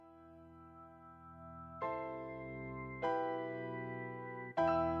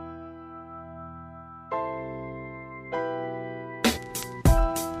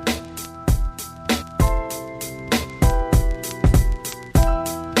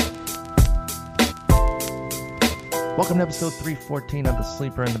Welcome to episode 314 of The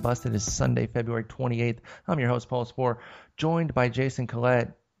Sleeper and the Bust. It is Sunday, February 28th. I'm your host, Paul Spohr, joined by Jason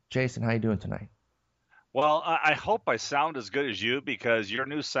Collette. Jason, how you doing tonight? Well, I hope I sound as good as you because your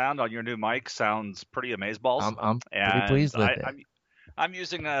new sound on your new mic sounds pretty amazeballs. I'm pretty And pleased with it. I'm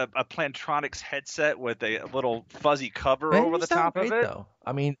using a Plantronics headset with a little fuzzy cover Man, over you the sound top of great, it. though.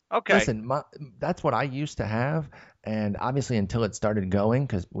 I mean, Okay. listen, that's what I used to have. And obviously, until it started going,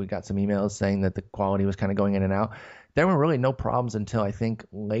 because we got some emails saying that the quality was kind of going in and out, there were really no problems until I think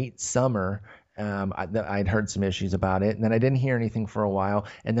late summer. I'd heard some issues about it, and then I didn't hear anything for a while.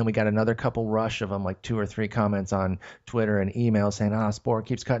 And then we got another couple rush of them, like 2 or 3 comments on Twitter and email saying, Spohr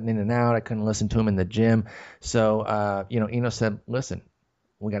keeps cutting in and out. I couldn't listen to him in the gym. So, Eno said, listen,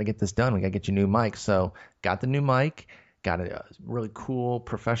 we got to get this done. We got to get you a new mic. So got the new mic, got a really cool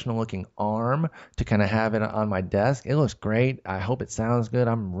professional looking arm to kind of have it on my desk. It looks great. I hope it sounds good.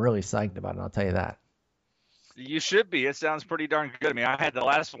 I'm really psyched about it. I'll tell you that. You should be. It sounds pretty darn good. I mean, I had the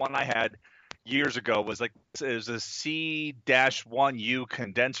last one I had years ago was like it was a C-1U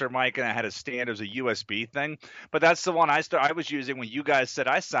condenser mic, and I had a stand. It was a USB thing, but that's the one I was using when you guys said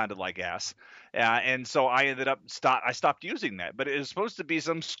I sounded like ass, and so I ended up I stopped using that. But it was supposed to be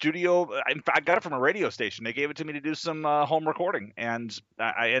some studio. In fact, I got it from a radio station. They gave it to me to do some home recording, and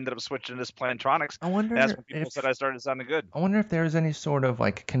I ended up switching to this Plantronics. I And that's wonder when people said I started sounding good. if there was any sort of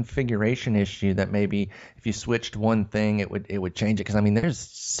like configuration issue that maybe if you switched one thing, it would change it. Because I mean, there's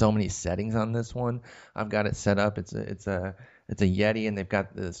so many settings on this one. I've got it set up. It's a Yeti, and they've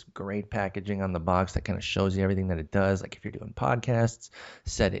got this great packaging on the box that kind of shows you everything that it does. Like if you're doing podcasts,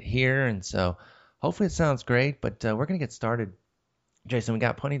 set it here, and so hopefully it sounds great. But we're gonna get started. Jason, we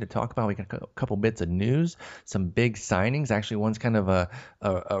got plenty to talk about. We got a couple bits of news, some big signings. Actually, one's kind of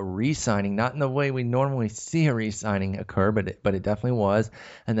a re-signing, not in the way we normally see a re-signing occur, but it definitely was.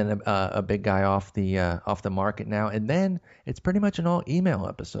 And then a big guy off the market now. And then it's pretty much an all email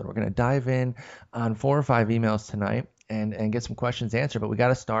episode. We're going to dive in on 4 or 5 emails tonight and get some questions answered. But we got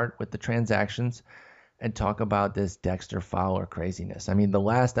to start with the transactions and talk about this Dexter Fowler craziness. I mean, the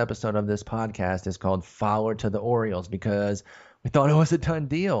last episode of this podcast is called Fowler to the Orioles because we thought it was a done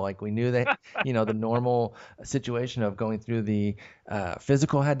deal. Like we knew that, the normal situation of going through the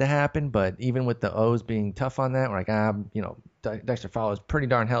physical had to happen. But even with the O's being tough on that, we're like, Dexter Fowler is pretty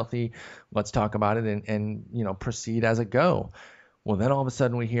darn healthy. Let's talk about it and proceed as a go. Well, then all of a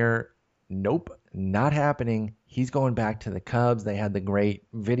sudden we hear, nope, not happening. He's going back to the Cubs. They had the great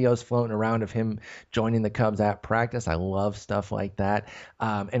videos floating around of him joining the Cubs at practice. I love stuff like that.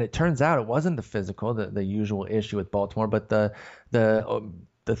 And it turns out it wasn't the physical, the usual issue with Baltimore, but the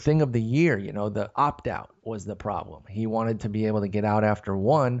thing of the year, the opt-out was the problem. He wanted to be able to get out after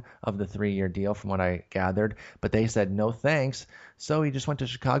one of the 3-year deal from what I gathered, but they said no thanks. So he just went to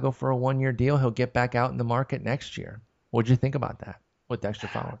Chicago for a 1-year deal. He'll get back out in the market next year. What'd you think about that with Dexter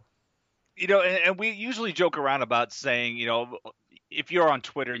Fowler? And we usually joke around about saying, if you're on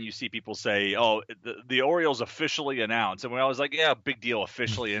Twitter and you see people say, "Oh, the Orioles officially announced," and we're always like, "Yeah, big deal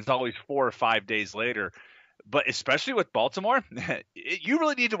officially," and it's always 4 or 5 days later. But especially with Baltimore, you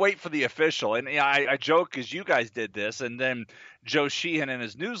really need to wait for the official. And I joke because you guys did this, and then Joe Sheehan in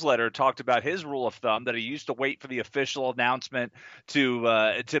his newsletter talked about his rule of thumb that he used to wait for the official announcement to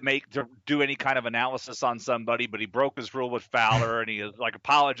do any kind of analysis on somebody. But he broke his rule with Fowler, and he was like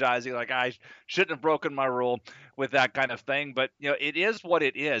apologizing, like I shouldn't have broken my rule with that kind of thing. But it is what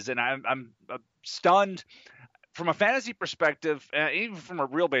it is, and I'm stunned. From a fantasy perspective, even from a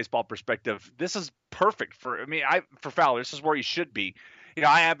real baseball perspective, this is perfect for Fowler. This is where he should be.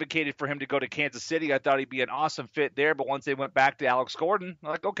 I advocated for him to go to Kansas City. I thought he'd be an awesome fit there, but once they went back to Alex Gordon, I'm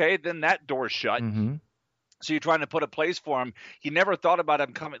like, okay, then that door's shut. Mm-hmm. So you're trying to put a place for him. He never thought about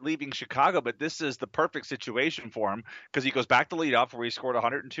him leaving Chicago, but this is the perfect situation for him because he goes back to leadoff where he scored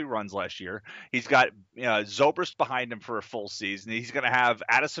 102 runs last year. He's got Zobrist behind him for a full season. He's going to have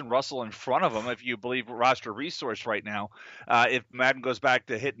Addison Russell in front of him if you believe roster resource right now. If Madden goes back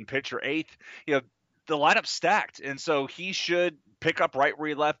to hitting pitcher eighth, the lineup's stacked, and so he should pick up right where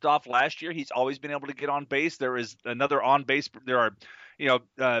he left off last year. He's always been able to get on base. There is another on base. There are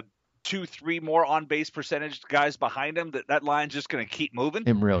 2-3 more on base percentage guys behind him. That line's just going to keep moving.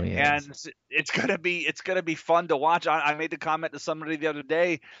 It really is, and it's going to be fun to watch. I made the comment to somebody the other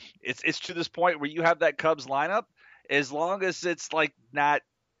day. It's to this point where you have that Cubs lineup, as long as it's like not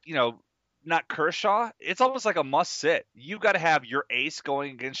Kershaw, it's almost like a must sit. You got to have your ace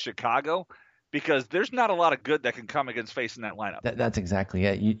going against Chicago, because there's not a lot of good that can come against facing that lineup. That's exactly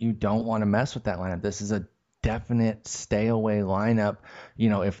it. You don't want to mess with that lineup. This is a definite stay away lineup.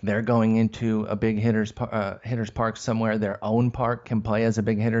 If they're going into a big hitters park somewhere, their own park can play as a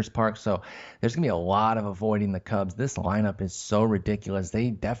big hitters park. So there's gonna be a lot of avoiding the Cubs. This lineup is so ridiculous. They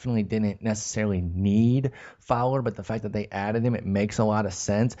definitely didn't necessarily need Fowler, but the fact that they added him, it makes a lot of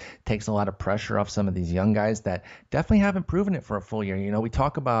sense. Takes a lot of pressure off some of these young guys that definitely haven't proven it for a full year. We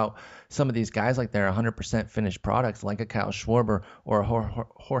talk about some of these guys like they're 100% finished products, like a Kyle Schwarber or a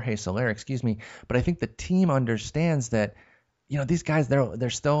Jorge Soler, excuse me. But I think the team understands that, these guys,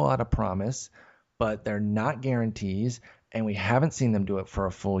 there's still a lot of promise, but they're not guarantees, and we haven't seen them do it for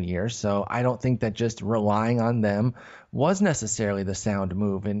a full year. So I don't think that just relying on them was necessarily the sound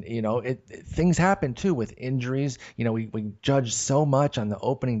move. And, things happen too with injuries. We judge so much on the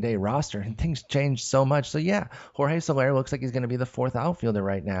opening day roster, and things change so much. So yeah, Jorge Soler looks like he's going to be the fourth outfielder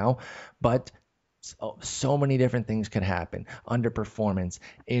right now, but so many different things could happen. Underperformance,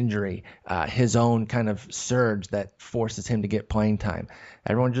 injury, his own kind of surge that forces him to get playing time.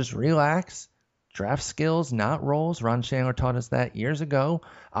 Everyone just relax. Draft skills, not roles. Ron Chandler taught us that years ago.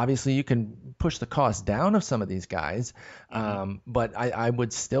 Obviously, you can push the cost down of some of these guys, but I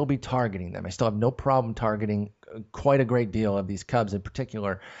would still be targeting them. I still have no problem targeting quite a great deal of these Cubs, in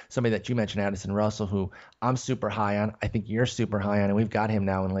particular, somebody that you mentioned, Addison Russell, who I'm super high on. I think you're super high on, and we've got him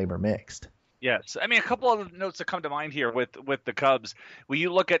now in labor mixed. Yes. I mean, a couple of notes that come to mind here with the Cubs. When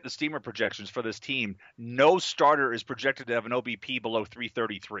you look at the steamer projections for this team, no starter is projected to have an OBP below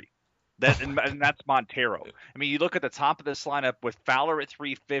 333. And that's Montero. I mean, you look at the top of this lineup with Fowler at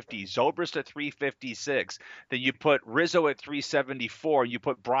 350, Zobrist at 356, then you put Rizzo at 374, you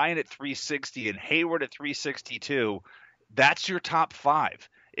put Bryant at 360, and Hayward at 362. That's your top five.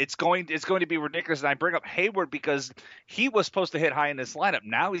 It's going to be ridiculous. And I bring up Hayward because he was supposed to hit high in this lineup.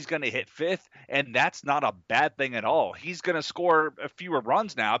 Now he's going to hit fifth, and that's not a bad thing at all. He's going to score fewer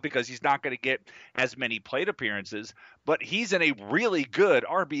runs now because he's not going to get as many plate appearances. But he's in a really good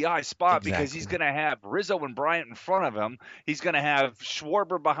RBI spot because he's going to have Rizzo and Bryant in front of him. He's going to have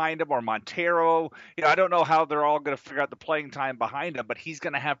Schwarber behind him or Montero. I don't know how they're all going to figure out the playing time behind him, but he's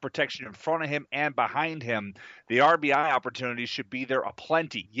going to have protection in front of him and behind him. The RBI opportunities should be there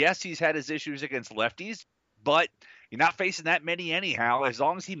aplenty. Yes, he's had his issues against lefties, but you're not facing that many anyhow. As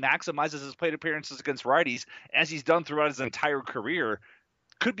long as he maximizes his plate appearances against righties, as he's done throughout his entire career,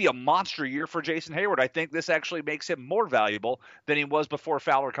 could be a monster year for Jason Hayward. I think this actually makes him more valuable than he was before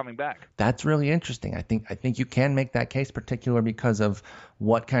Fowler coming back. That's really interesting. I think you can make that case, particularly because of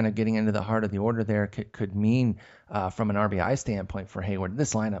what kind of getting into the heart of the order there could mean from an RBI standpoint for Hayward.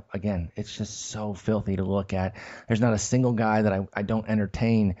 This lineup, again, it's just so filthy to look at. There's not a single guy that I don't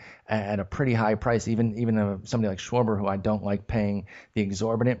entertain at a pretty high price. Even somebody like Schwarber, who I don't like paying the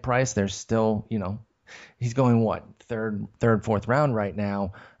exorbitant price, there's still, he's going third, fourth round right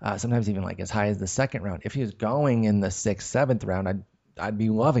now. Sometimes even like as high as the second round. If he was going in the sixth, seventh round, I'd be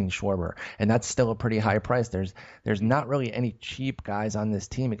loving Schwarber, and that's still a pretty high price. There's not really any cheap guys on this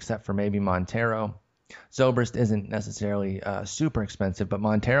team except for maybe Montero. Zobrist isn't necessarily super expensive, but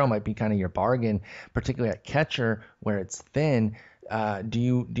Montero might be kind of your bargain, particularly at catcher where it's thin. Do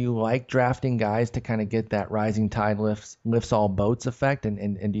you like drafting guys to kind of get that rising tide lifts all boats effect?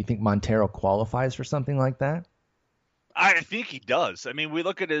 And do you think Montero qualifies for something like that? I think he does. I mean, if you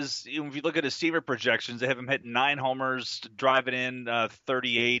look at his steamer projections, they have him hitting 9 homers, driving in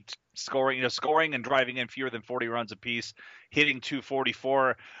 38, scoring and driving in fewer than 40 runs apiece, hitting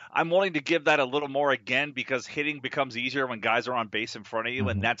 244. I'm willing to give that a little more again because hitting becomes easier when guys are on base in front of you,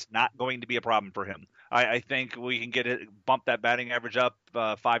 and that's not going to be a problem for him. I think we can bump that batting average up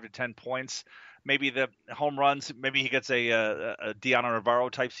 5 to 10 points. Maybe the home runs. Maybe he gets a Diana Navarro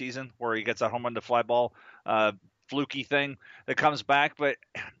type season where he gets a home run to fly ball. Fluky thing that comes back. But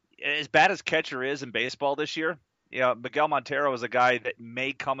as bad as catcher is in baseball this year, Miguel Montero is a guy that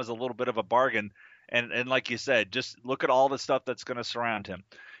may come as a little bit of a bargain. And like you said, just look at all the stuff that's going to surround him.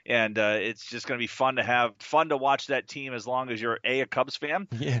 And it's just going to be fun to watch that team as long as you're a Cubs fan,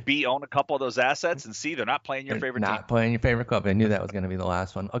 B, own a couple of those assets, and C, they're not playing your favorite team. Not playing your favorite club. I knew that was going to be the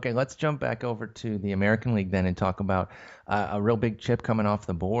last one. Okay, let's jump back over to the American League then and talk about a real big chip coming off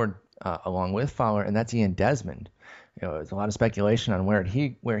the board along with Fowler, and that's Ian Desmond. There's a lot of speculation on where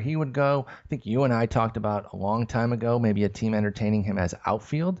he would go. I think you and I talked about a long time ago, maybe a team entertaining him as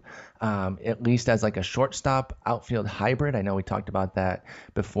outfield, at least as like a shortstop outfield hybrid. I know we talked about that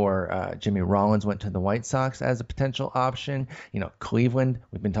before Jimmy Rollins went to the White Sox as a potential option. Cleveland,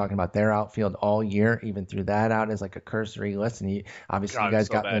 we've been talking about their outfield all year, even threw that out as like a cursory list. And you guys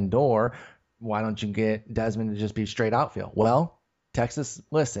got Lindor. Why don't you get Desmond to just be straight outfield? Well, Texas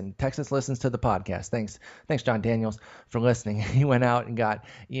listens to the podcast. Thanks, John Daniels, for listening. He went out and got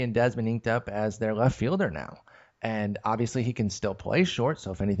Ian Desmond inked up as their left fielder now. And obviously he can still play short,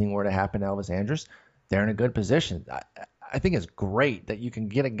 so if anything were to happen to Elvis Andrus, they're in a good position. I think it's great that you can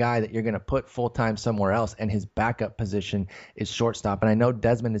get a guy that you're going to put full-time somewhere else, and his backup position is shortstop. And I know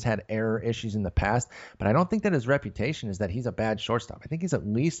Desmond has had error issues in the past, but I don't think that his reputation is that he's a bad shortstop. I think he's at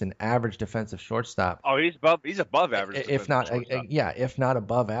least an average defensive shortstop. Oh, he's above average. If not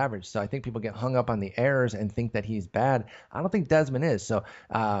above average. So I think people get hung up on the errors and think that he's bad. I don't think Desmond is. So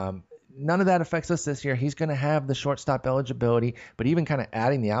none of that affects us this year. He's going to have the shortstop eligibility, but even kind of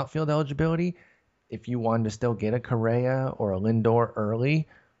adding the outfield eligibility, if you wanted to still get a Correa or a Lindor early,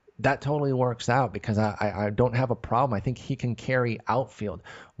 that totally works out because I don't have a problem. I think he can carry outfield.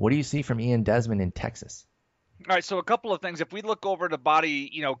 What do you see from Ian Desmond in Texas? All right, so a couple of things. If we look over the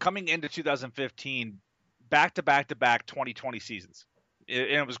body, coming into 2015, back-to-back-to-back 2020 seasons, and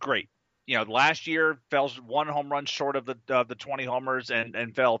it was great. Last year fell 1 home run short of the 20 homers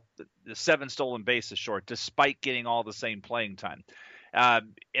and fell 7 stolen bases short, despite getting all the same playing time.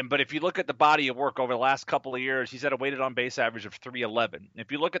 But if you look at the body of work over the last couple of years, he's had a weighted on base average of 311.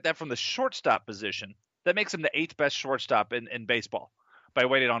 If you look at that from the shortstop position, that makes him the 8th best shortstop in baseball by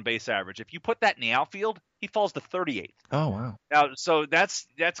weighted on base average. If you put that in the outfield, he falls to 38th. Oh, wow. Now, so that's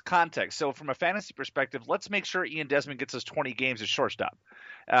context. So from a fantasy perspective, let's make sure Ian Desmond gets us 20 games at shortstop.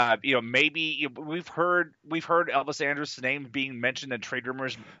 Maybe we've heard Elvis Andrus' name being mentioned in trade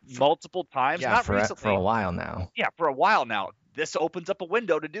rumors multiple times. Yeah, for a while now. Yeah, for a while now. This opens up a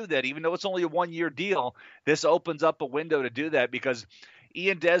window to do that. Even though it's only a 1-year deal, this opens up a window to do that because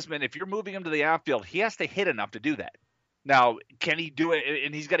Ian Desmond, if you're moving him to the outfield, he has to hit enough to do that. Now, can he do it?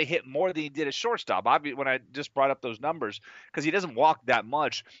 And he's got to hit more than he did at shortstop. When I just brought up those numbers, because he doesn't walk that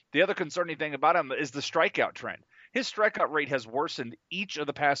much. The other concerning thing about him is the strikeout trend. His strikeout rate has worsened each of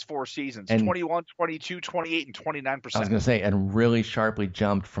the past 4 seasons, 21, 22, 28, and 29%. I was going to say, and really sharply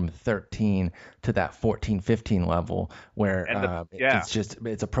jumped from 13 to that 14, 15 level where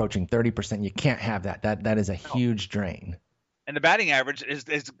it's approaching 30%. You can't have that. That is a huge drain. And the batting average is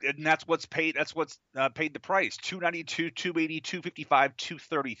and that's what's paid. That's what's paid the price: 292, 280, 255,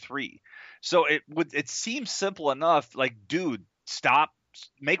 233. So it seems simple enough. Like, dude, stop.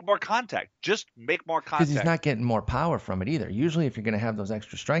 Make more contact. Just make more contact. Because he's not getting more power from it either. Usually, if you're going to have those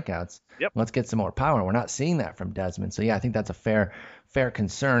extra strikeouts, let's get some more power. We're not seeing that from Desmond. So, yeah, I think that's a fair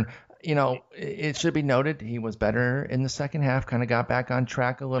concern. It should be noted he was better in the second half, kind of got back on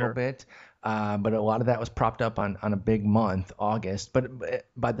track a little bit. But a lot of that was propped up on a big month, August. But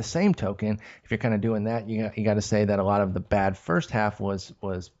by the same token, if you're kind of doing that, you got to say that a lot of the bad first half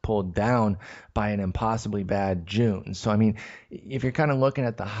was pulled down by an impossibly bad June. So, I mean, if you're kind of looking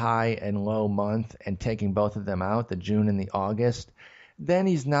at the high and low month and taking both of them out, the June and the August, then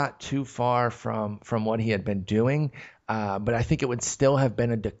he's not too far from what he had been doing. But I think it would still have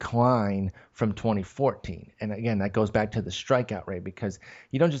been a decline from 2014. And again, that goes back to the strikeout rate because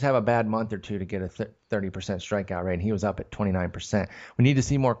you don't just have a bad month or two to get a 30% strikeout rate. And he was up at 29%. We need to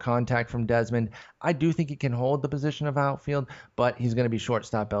see more contact from Desmond. I do think he can hold the position of outfield, but he's going to be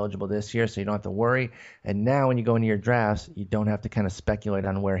shortstop eligible this year, so you don't have to worry. And now when you go into your drafts, you don't have to kind of speculate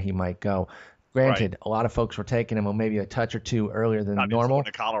on where he might go. Granted, a lot of folks were taking him maybe a touch or two earlier than normal.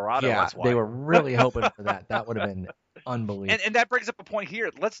 To Colorado, yeah, that's why. They were really hoping for that. That would have been unbelievable. And that brings up a point here.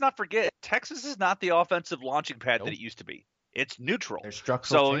 Let's not forget, Texas is not the offensive launching pad that it used to be. It's neutral. There's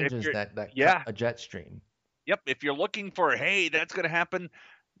structural changes that cut a jet stream. Yep. If you're looking for, hey, that's going to happen,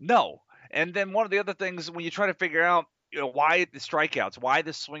 no. And then one of the other things, when you try to figure out, why the strikeouts, why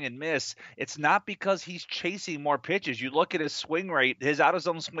the swing and miss, it's not because he's chasing more pitches. You look at his swing rate, his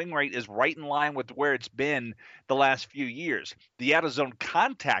out-of-zone swing rate is right in line with where it's been the last few years. The out-of-zone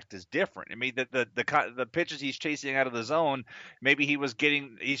contact is different. I mean, the pitches he's chasing out of the zone, maybe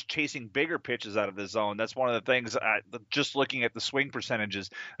he's chasing bigger pitches out of the zone. That's one of the things, just looking at the swing percentages,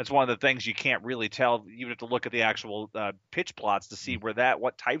 that's one of the things you can't really tell. You have to look at the actual pitch plots to see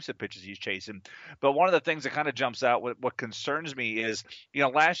what types of pitches he's chasing. But one of the things that kind of jumps out what concerns me is,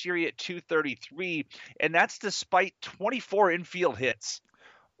 last year he hit 233, and that's despite 24 infield hits.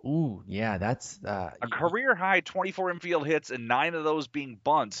 Ooh, yeah, that's a career high 24 infield hits and 9 of those being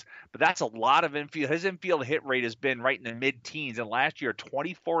bunts. But that's a lot of infield. His infield hit rate has been right in the mid-teens, and last year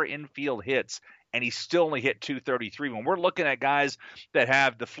 24 infield hits, and he still only hit 233. When we're looking at guys that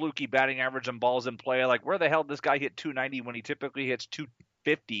have the fluky batting average and balls in play, like where the hell did this guy hit 290 when he typically hits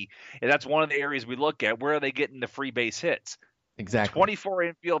 250? And that's one of the areas we look at. Where are they getting the free base hits? Exactly. 24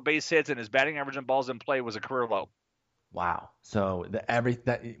 infield base hits, and his batting average and balls in play was a career low. Wow. So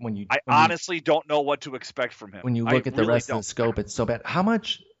I honestly don't know what to expect from him. when you I look at the really rest of don't. the scope, it's so bad. How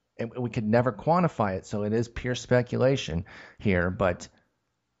much? And we could never quantify it, so it is pure speculation here. But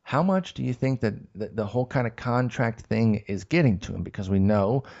how much do you think that the whole kind of contract thing is getting to him? Because we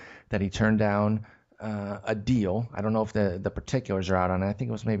know that he turned down a deal. I don't know if the particulars are out on it. I think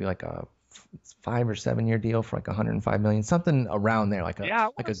it was maybe like a 5 or 7 year deal for like 105 million, something around there, like Yeah, I a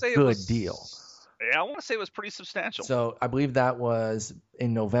want to say it good deal. was. Yeah, I want to say it was pretty substantial. So I believe that was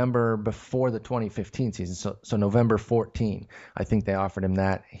in November before the 2015 season. So November 14, I think they offered him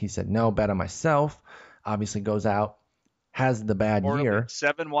that. He said no, bet on myself. Obviously goes out, has the bad year.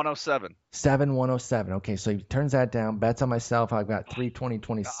 7-107. 7-107. Okay, so he turns that down, bets on myself. I've got 3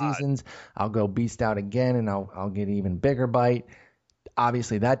 2020 God. seasons. I'll go beast out again, and I'll get even bigger bite.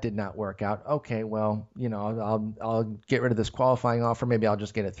 Obviously, that did not work out. Okay, well, I'll get rid of this qualifying offer. Maybe I'll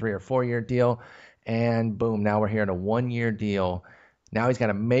just get a 3 or 4 year deal, and boom, now we're here at a 1 year deal. Now he's got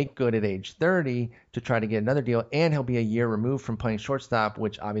to make good at age 30 to try to get another deal, and he'll be a year removed from playing shortstop,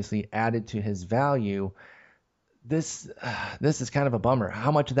 which obviously added to his value. This is kind of a bummer.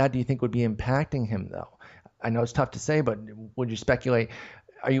 How much of that do you think would be impacting him, though? I know it's tough to say, but would you speculate?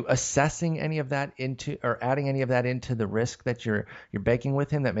 Are you assessing any of that into, or adding any of that into the risk that you're baking with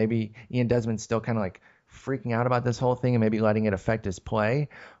him? That maybe Ian Desmond's still kind of like freaking out about this whole thing and maybe letting it affect his play,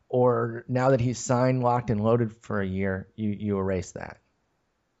 or now that he's signed, locked, and loaded for a year, you erase that.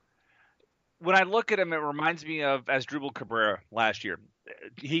 When I look at him, it reminds me of Asdrubal Cabrera last year.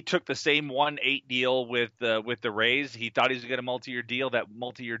 He took the same 1-8 deal with the Rays. He thought he was going to get a multi-year deal. That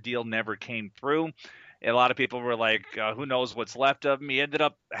multi-year deal never came through. A lot of people were like, who knows what's left of him. He ended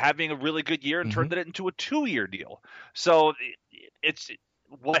up having a really good year and turned it into a 2-year deal. So it's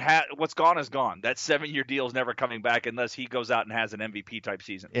what's gone is gone. That 7-year deal is never coming back unless he goes out and has an MVP type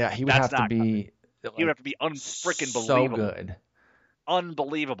season. Yeah, he would have to be. He would have to be unfreaking so believable. Good.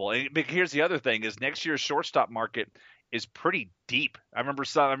 Unbelievable. And here's the other thing: is next year's shortstop market is pretty deep. I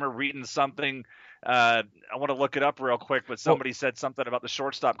remember reading something. I want to look it up real quick, but somebody said something about the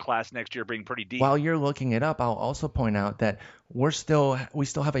shortstop class next year being pretty deep. While you're looking it up, I'll also point out that we still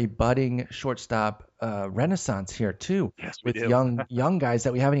have a budding shortstop renaissance here too, with young guys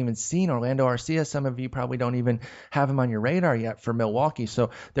that we haven't even seen. Orlando Arcia, some of you probably don't even have him on your radar yet for Milwaukee.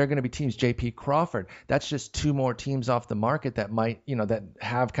 So there are going to be teams. J.P. Crawford. That's just 2 more teams off the market that might, that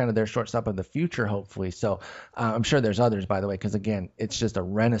have kind of their shortstop of the future, hopefully. So I'm sure there's others, by the way, because again, it's just a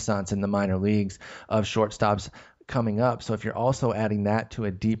renaissance in the minor leagues of shortstops coming up. So if you're also adding that to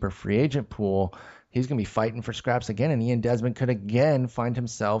a deeper free agent pool, he's going to be fighting for scraps again, and Ian Desmond could again find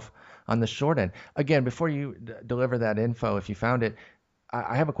himself on the short end. Again, before you deliver that info, if you found it,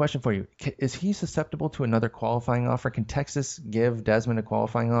 I have a question for you. Is he susceptible to another qualifying offer? Can Texas give Desmond a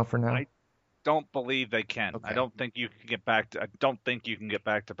qualifying offer now? I don't believe they can. Okay. I don't think you can get back to. I don't think you can get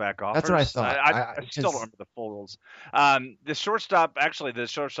back-to-back offers. That's what I thought. I still don't remember the full rules. The shortstop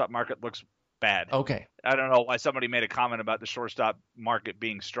market looks bad. Okay. I don't know why somebody made a comment about the shortstop market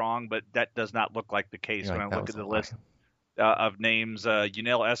being strong, but that does not look like the case when I look at the list of names.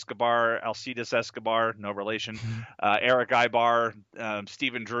 Yunel Escobar, Alcides Escobar, no relation. Eric Ibar,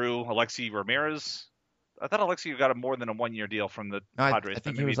 Stephen Drew, Alexi Ramirez. I thought Alexi got more than a 1-year deal from the Padres. I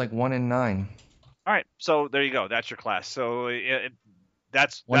think he was like 1-9. All right, so there you go. That's your class. So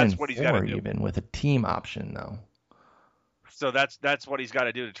that's what he's got to do. Even with a team option, though. So that's what he's got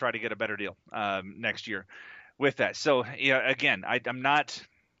to do to try to get a better deal next year with that. So again, I'm not.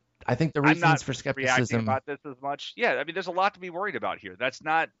 I think the reasons for skepticism about this as much. Yeah, I mean, there's a lot to be worried about here. That's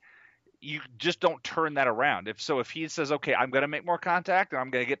not. You just don't turn that around. If he says, okay, I'm going to make more contact and I'm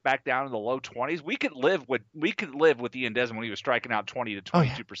going to get back down in the low 20s, we could live with Ian Desmond when he was striking out 20 to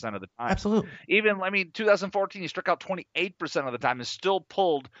 22% of the time. Absolutely. Even 2014, he struck out 28% of the time and still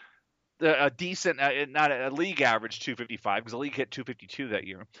pulled a decent, not a league average 255 because the league hit 252 that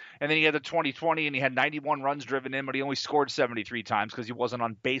year. And then he had the 2020 and he had 91 runs driven in, but he only scored 73 times because he wasn't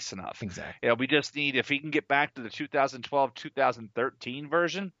on base enough. Exactly. We just need, if he can get back to the 2012-2013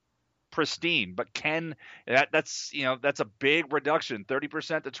 version, pristine. But that's a big reduction,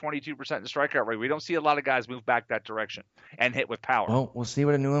 30% to 22% in strikeout rate. We don't see a lot of guys move back that direction and hit with power. Well, we'll see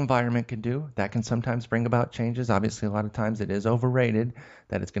what a new environment can do. That can sometimes bring about changes. Obviously, a lot of times it is overrated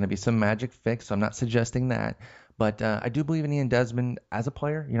that it's going to be some magic fix. So I'm not suggesting that. But I do believe in Ian Desmond as a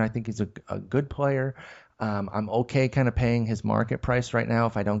player. I think he's a good player. I'm okay kind of paying his market price right now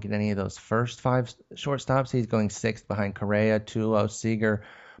if I don't get any of those first 5 shortstops. He's going 6th behind Correa, Tulo, Seager,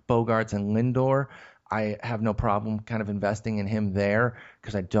 Bogarts, and Lindor. I have no problem kind of investing in him there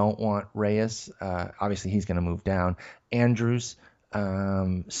because I don't want Reyes. Obviously, he's going to move down. Andrews,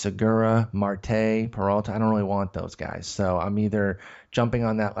 Segura, Marte, Peralta. I don't really want those guys. So I'm either jumping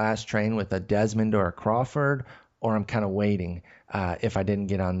on that last train with a Desmond or a Crawford, or I'm kind of waiting if I didn't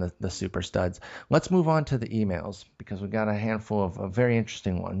get on the super studs. Let's move on to the emails because we've got a handful of very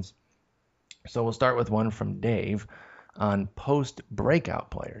interesting ones. So we'll start with one from Dave on post breakout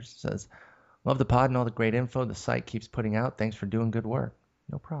players. It says, love the pod and all the great info the site keeps putting out. Thanks for doing good work.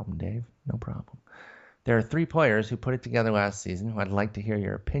 No problem, Dave. No problem. There are 3 players who put it together last season who I'd like to hear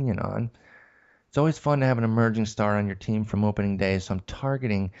your opinion on. It's always fun to have an emerging star on your team from opening day, so I'm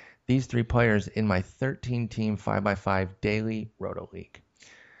targeting these 3 players in my 13-team 5x5 daily Roto League.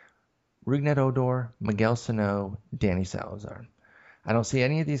 Rougned Odor, Miguel Sano, Danny Salazar. I don't see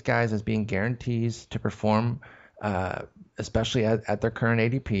any of these guys as being guarantees to perform, especially at their current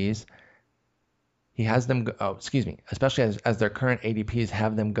ADPs. He has them, especially as their current ADPs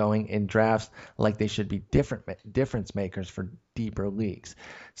have them going in drafts like they should be difference makers for deeper leagues.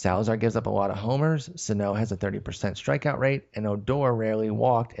 Salazar gives up a lot of homers, Sano has a 30% strikeout rate, and Odor rarely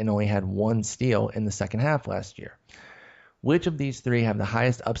walked and only had 1 steal in the second half last year. Which of these 3 have the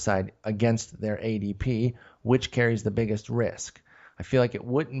highest upside against their ADP? Which carries the biggest risk? I feel like it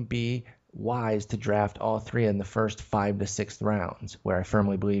wouldn't be wise to draft all 3 in the first 5 to 6th rounds, where I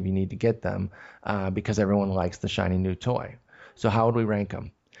firmly believe you need to get them because everyone likes the shiny new toy. So how would we rank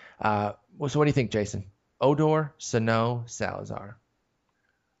them? So what do you think, Jason? Odor, Sano, Salazar.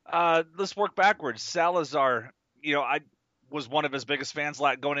 Let's work backwards. Salazar, I was one of his biggest fans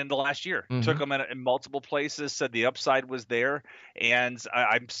going into last year. Mm-hmm. Took him in multiple places, said the upside was there, and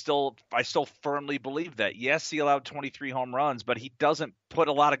I still firmly believe that. Yes, he allowed 23 home runs, but he doesn't put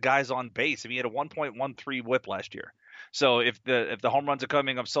a lot of guys on base. I mean, he had a 1.13 WHIP last year. So if the home runs are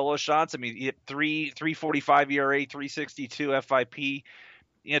coming up solo shots, I mean, he hit 3.45 ERA, 3.62 FIP.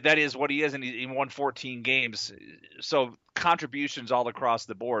 That is what he is, and he won 14 games. So contributions all across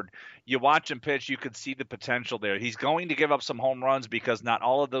the board. You watch him pitch, you could see the potential there. He's going to give up some home runs because not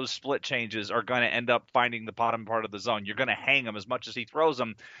all of those split changes are going to end up finding the bottom part of the zone. You're going to hang him as much as he throws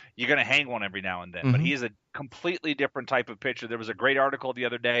them. You're going to hang one every now and then. Mm-hmm. But he is a completely different type of pitcher. There was a great article the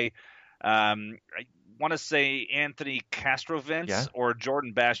other day. I want to say Anthony Castrovince or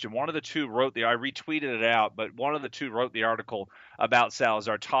Jordan Bastian. One of the two wrote I retweeted it out, but one of the two wrote the article about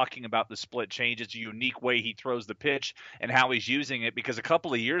Salazar, talking about the split change. It's a unique way he throws the pitch and how he's using it, because a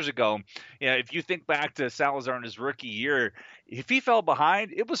couple of years ago, if you think back to Salazar in his rookie year, if he fell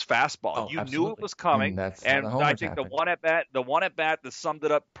behind, it was fastball. You absolutely. knew it was coming. And I think happened. the one at bat that summed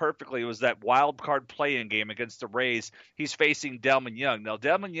it up perfectly was that wild card play-in game against the Rays. He's facing Delmon Young. Now,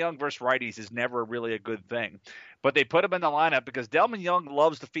 Delmon Young versus righties is never really a good thing, but they put him in the lineup because Delmon Young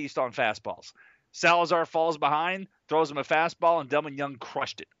loves to feast on fastballs. Salazar falls behind, throws him a fastball, and Delmon Young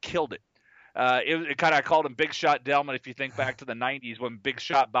crushed it, killed it. It kind of called him Big Shot Delmon if you think back to the 90s when Big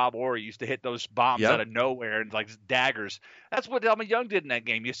Shot Bob Orr used to hit those bombs out of nowhere and like daggers. That's what Delmon Young did in that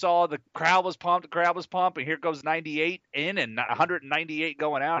game. You saw the crowd was pumped, and here goes 98 in and 198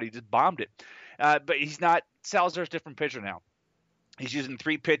 going out. He just bombed it. But he's not – Salazar's a different pitcher now. He's using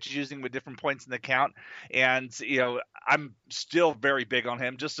 3 pitches, using with different points in the count. And, I'm still very big on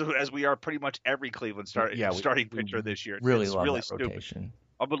him, just as we are pretty much every Cleveland starting pitcher this year. Really it's love really that stupid. rotation.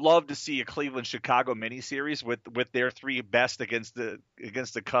 I would love to see a Cleveland-Chicago miniseries with their 3 best against the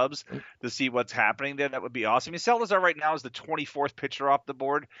Cubs to see what's happening there. That would be awesome. I mean, Salazar right now is the 24th pitcher off the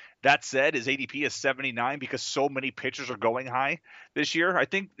board. That said, his ADP is 79 because so many pitchers are going high this year. I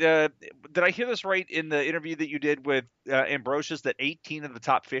think did I hear this right in the interview that you did with Ambrosius that 18 of the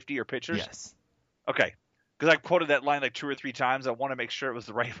top 50 are pitchers? Yes. Okay. Because I quoted that line like 2 or 3 times. I want to make sure it was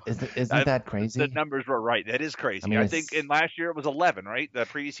the right one. Isn't that crazy? The numbers were right. That is crazy. I mean, I think in last year it was 11, right? The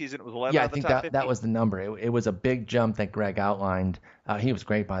previous season it was 11. Yeah, I think that was the number. It was a big jump that Greg outlined. He was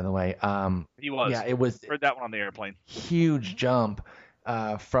great, by the way. He was. Yeah, it was. Heard that one on the airplane. Huge jump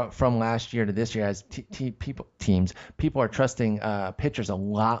from last year to this year as people are trusting pitchers a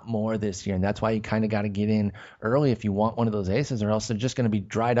lot more this year, and that's why you kind of got to get in early if you want one of those aces, or else they're just going to be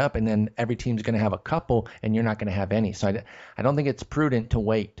dried up, and then every team's going to have a couple, and you're not going to have any. So I don't think it's prudent to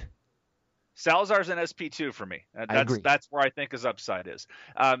wait. Salazar's an SP2 for me. I agree. That's where I think his upside is.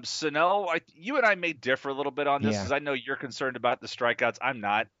 Sano, you and I may differ a am on this because I know you're concerned about the strikeouts. I'm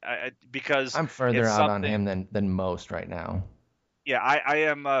not, because I'm further out on him than most right now. Yeah, I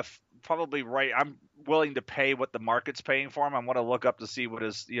am probably right. I'm willing to pay what the market's paying for him. I want to look up to see what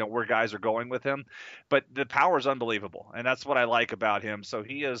is where guys are going with him, but the power is unbelievable, and that's what I like about him. So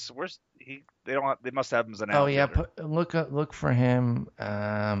he is. They must have him as an outfielder. Oh yeah, look for him.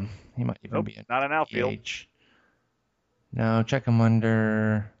 He might even be not an outfield. No, check him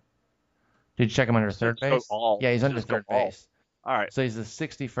under. Did you check him under third base? Yeah, he's under third base. All right. So he's the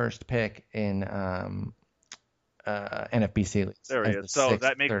 61st pick in NFBC leagues There he as the is. So sixth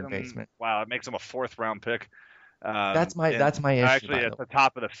that makes third him, baseman. wow, it makes him a fourth round pick. That's And my issue, actually by at the the way.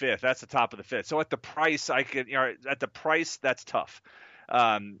 top of the fifth. That's the top of the fifth. So at the price, at the price, that's tough.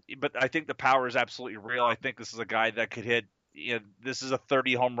 But I think the power is absolutely real. I think this is a guy that could hit. This is a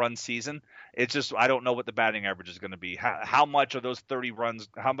 30 home run season. It's just I don't know what the batting average is going to be. How much are those 30 runs?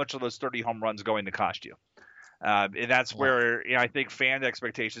 How much are those 30 home runs going to cost you? And that's A lot. where I think fan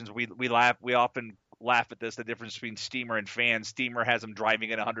expectations. We often laugh at this. The difference between Steamer and fans. Steamer has him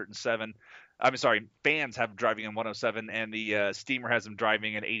driving in 107. I'm sorry, fans have him driving in 107, and the Steamer has him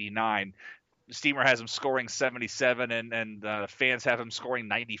driving in 89. Steamer has him scoring 77, and fans have him scoring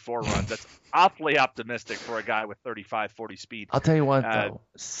 94 runs. That's awfully optimistic for a guy with 35, 40 speed. I'll tell you what though,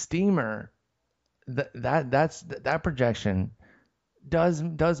 Steamer, that projection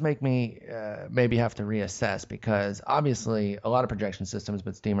does make me maybe have to reassess, because obviously a lot of projection systems,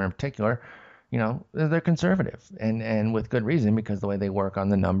 but Steamer in particular, they're conservative, and with good reason, because the way they work on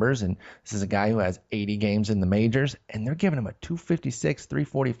the numbers. And this is a guy who has 80 games in the majors, and they're giving him a 256,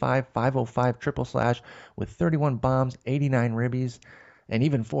 345, 505 triple slash with 31 bombs, 89 ribbies, and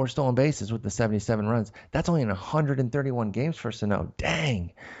even 4 stolen bases with the 77 runs. That's only in 131 games for Sano.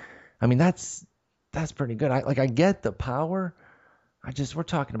 Dang. I mean, that's pretty good. I get the power. We're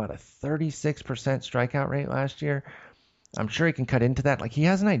talking about a 36% strikeout rate last year. I'm sure he can cut into that. Like, he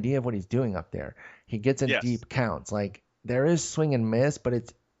has an idea of what he's doing up there. He gets in Yes. deep counts. Like, there is swing and miss, but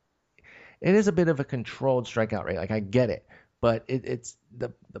it is a bit of a controlled strikeout rate. Like, I get it. But it's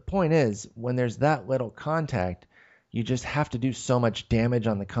the point is, when there's that little contact, you just have to do so much damage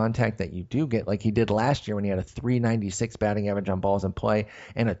on the contact that you do get, like he did last year when he had a 396 batting average on balls in play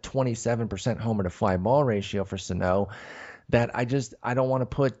and a 27% homer to fly ball ratio for Sano, that I don't want to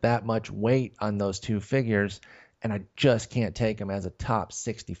put that much weight on those two figures, and I just can't take him as a top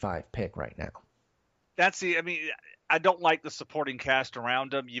 65 pick right now. I don't like the supporting cast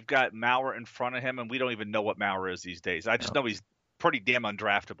around him. You've got Maurer in front of him, and we don't even know what Maurer is these days. I just know he's pretty damn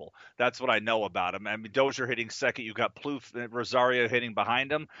undraftable. That's what I know about him. I mean, Dozier hitting second. You've got Plouffe, Rosario hitting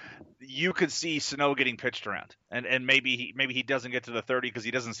behind him. You could see Sano getting pitched around, and maybe he doesn't get to the 30 because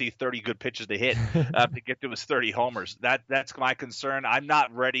he doesn't see 30 good pitches to hit to get to his 30 homers. That's my concern. I'm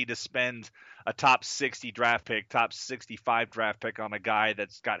not ready to spend a top 60 draft pick, top 65 draft pick on a guy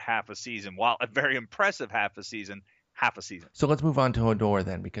that's got half a season. While a very impressive half a season. So let's move on to Odor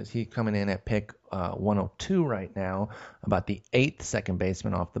then, because he's coming in at pick 102 right now, about the 8th second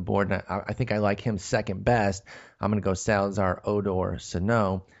baseman off the board. And I think I like him second best. I'm going to go Salazar, Odor,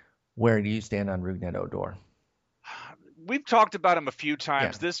 Sano. Where do you stand on Rougned Odor? We've talked about him a few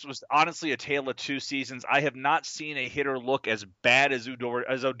times. Yeah. This was honestly a tale of two seasons. I have not seen a hitter look as bad as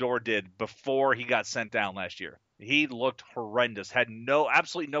Odor did before he got sent down last year. He looked horrendous. Had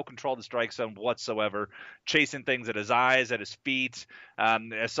absolutely no control of the strike zone whatsoever. Chasing things at his eyes, at his feet.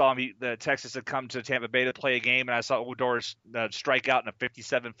 I saw him. Texas had come to Tampa Bay to play a game, and I saw Odor strike out in a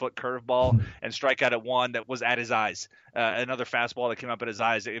 57-foot curveball and strike out at one that was at his eyes. Another fastball that came up at his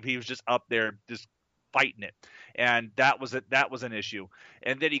eyes. He was just up there, just fighting it, and that was an issue.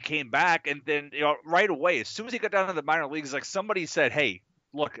 And then he came back, and then right away, as soon as he got down to the minor leagues, like somebody said, "Hey,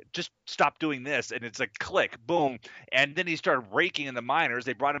 look, just stop doing this," and it's like click, boom, and then he started raking in the minors.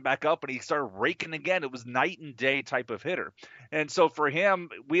 They brought him back up, and he started raking again. It was night and day type of hitter, and so for him,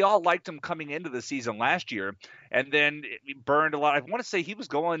 we all liked him coming into the season last year, and then he burned a lot. I want to say he was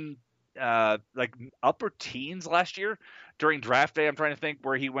going like upper teens last year during draft day. I'm trying to think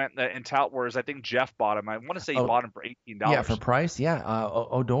where he went in tout, whereas I think Jeff bought him. I want to say he bought him for $18. Yeah, for price. Yeah,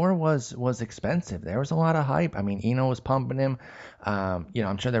 Odor was expensive. There was a lot of hype. I mean, Eno was pumping him.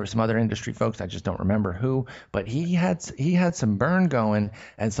 I'm sure there were some other industry folks. I just don't remember who, but he had some burn going,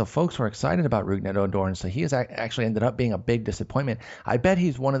 and so folks were excited about Rougned Odor, and so he has actually ended up being a big disappointment. I bet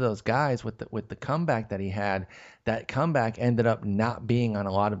he's one of those guys with the comeback that he had. That comeback ended up not being on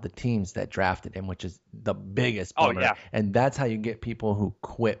a lot of the teams that drafted him, which is the biggest bummer. Oh, yeah. And that's how you get people who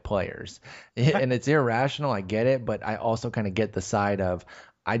quit players. And it's irrational. I get it. But I also kind of get the side of,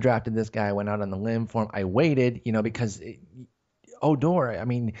 I drafted this guy, I went out on the limb for him. I waited, because Odor, I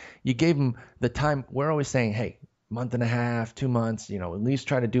mean, you gave him the time. We're always saying, hey, month and a half, 2 months, at least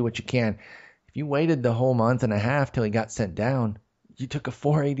try to do what you can. If you waited the whole month and a half till he got sent down, you took a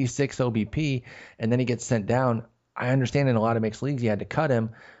 486 OBP, and then he gets sent down. I understand in a lot of mixed leagues you had to cut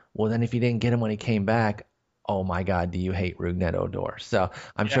him. Well, then if you didn't get him when he came back, oh my God, do you hate Rougned Odor? So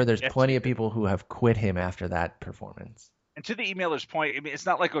I'm sure there's plenty of people who have quit him after that performance. And to the emailer's point, I mean, it's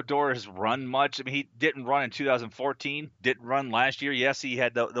not like Odor has run much. I mean, he didn't run in 2014, didn't run last year. Yes, he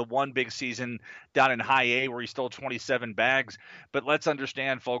had the one big season down in high A where he stole 27 bags. But let's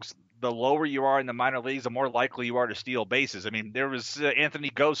understand, folks, the lower you are in the minor leagues, the more likely you are to steal bases. I mean, there was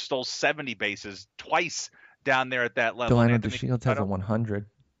Anthony Ghost stole 70 bases twice down there at that level. And Delano Anthony, DeShields has a 100.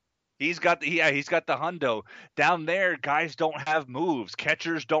 he's got the hundo down there. Guys don't have moves.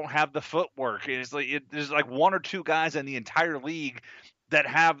 Catchers don't have the footwork. There's like one or two guys in the entire league that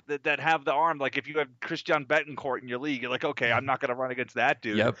have the arm. Like if you have Christian Betancourt in your league, you're like, okay, I'm not going to run against that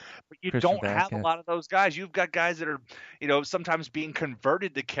dude. Yep. But you Christian don't have a Vasquez. lot of those guys. You've got guys that are, sometimes being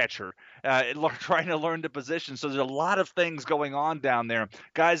converted to catcher, trying to learn the position. So there's a lot of things going on down there.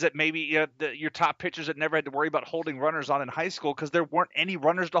 Guys that maybe your top pitchers that never had to worry about holding runners on in high school because there weren't any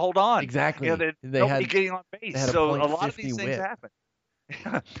runners to hold on. Exactly. Nobody getting on base. So a lot of these things happen.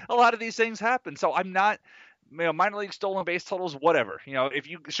 A lot of these things happen. So I'm not. Minor league stolen base totals, whatever. If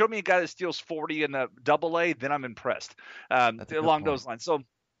you show me a guy that steals 40 in the Double A, then I'm impressed. Along those lines. So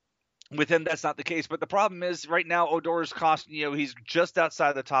with him, that's not the case. But the problem is right now, Odor's costing, he's just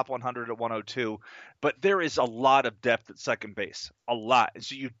outside the top 100 at 102. But there is a lot of depth at second base, a lot.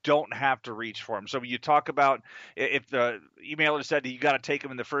 So you don't have to reach for him. So when you talk about if the emailer said you got to take him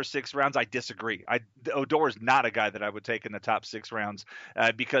in the first 6 rounds, I disagree. Odor is not a guy that I would take in the top 6 rounds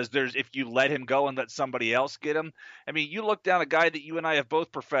because if you let him go and let somebody else get him. I mean, you look down a guy that you and I have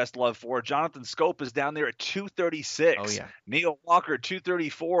both professed love for. Jonathan Scope is down there at 236. Oh, yeah. Neil Walker,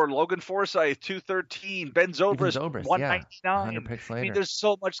 234. Logan Forsythe, 213. Ben Zobrist, 199. Yeah, 100 picks later. I mean, there's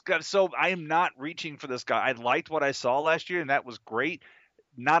so much. So I am not reaching for this guy. I liked what I saw last year, and that was great.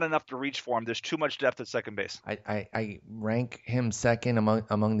 Not enough to reach for him. There's too much depth at second base. I rank him second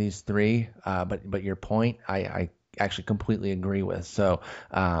among these three, but your point, I actually completely agree with. So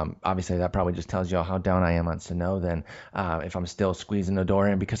obviously that probably just tells you how down I am on Sano then if I'm still squeezing Odor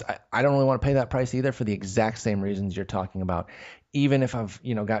in, because I don't really want to pay that price either for the exact same reasons you're talking about. Even if I've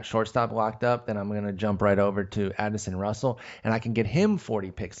got shortstop locked up, then I'm going to jump right over to Addison Russell, and I can get him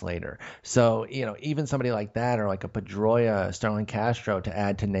 40 picks later. So even somebody like that, or like a Pedroia, Starlin Castro, to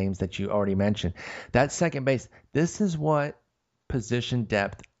add to names that you already mentioned. That second base, this is what position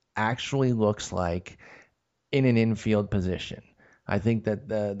depth actually looks like in an infield position. I think that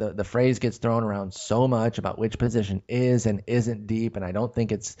the phrase gets thrown around so much about which position is and isn't deep, and I don't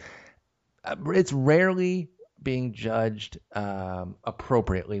think it's rarely being judged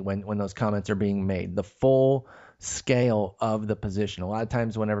appropriately when those comments are being made. The full scale of the position. A lot of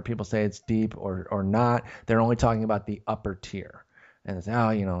times whenever people say it's deep or not, they're only talking about the upper tier. And it's,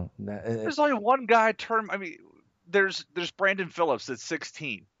 there's only one guy there's Brandon Phillips at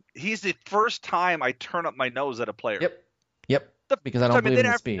 16. He's the first time I turn up my nose at a player. Yep. Because I don't believe in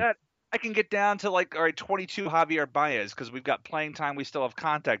the speed. That, I can get down to 22 Javier Baez because we've got playing time. We still have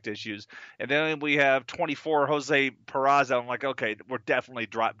contact issues. And then we have 24 Jose Peraza. I'm like, okay, we're definitely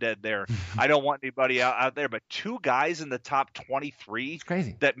drop dead there. I don't want anybody out there. But 2 guys in the top 23 it's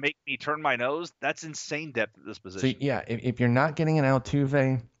crazy. That make me turn my nose, that's insane depth at this position. So, yeah, if you're not getting an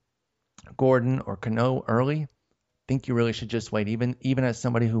Altuve, Gordon, or Cano early, I think you really should just wait. Even as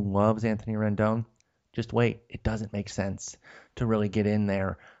somebody who loves Anthony Rendon, just wait. It doesn't make sense to really get in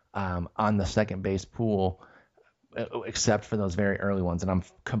there on the second base pool, except for those very early ones. And I'm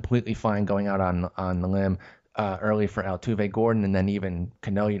completely fine going out on the limb early for Altuve, Gordon, and then even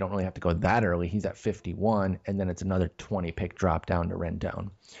Cano. You don't really have to go that early. He's at 51, and then it's another 20 pick drop down to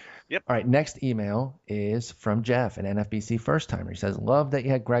Rendon. Yep. All right, next email is from Jeff, an NFBC first-timer. He says, love that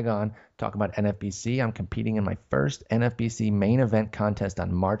you had Greg on talk about NFBC. I'm competing in my first NFBC main event contest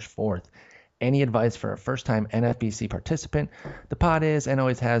on March 4th. Any advice for a first-time NFBC participant? The pod is, and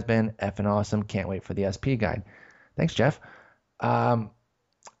always has been, effing awesome. Can't wait for the SP guide. Thanks, Jeff. I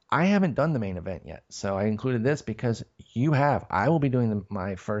haven't done the main event yet, so I included this because you have. I will be doing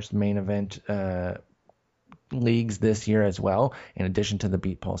my first main event leagues this year as well, in addition to the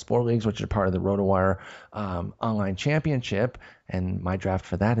Beat Paul Sport Leagues, which are part of the RotoWire online championship. And my draft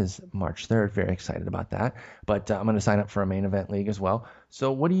for that is March 3rd. Very excited about that. But I'm going to sign up for a main event league as well.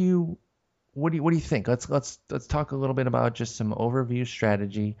 So what do you think? Let's talk a little bit about just some overview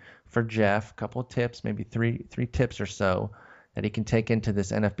strategy for Jeff. A couple of tips, maybe three tips or so that he can take into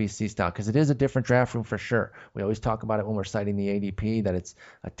this NFBC style, because it is a different draft room for sure. We always talk about it when we're citing the ADP, that it's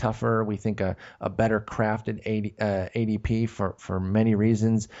a tougher, we think a better crafted ADP for many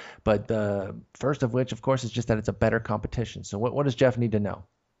reasons. But the first of which, of course, is just that it's a better competition. So what does Jeff need to know?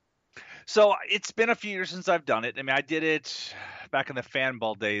 So it's been a few years since I've done it. I mean, I did it back in the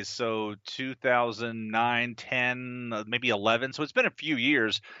Fanball days, so 2009, 10, maybe 11. So it's been a few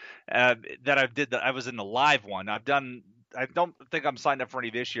years that I was in the live one. I've done I don't think I'm signed up for any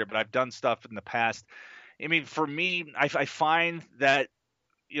this year, but I've done stuff in the past. I mean, for me, I find that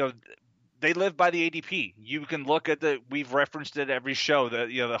you know they live by the ADP. You can look at we've referenced it every show, the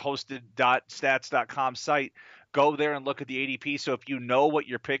hosted.stats.com site. Go there and look at the ADP. So if you know what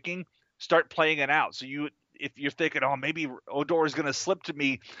you're picking, start playing it out. So if you're thinking, oh, maybe Odor is going to slip to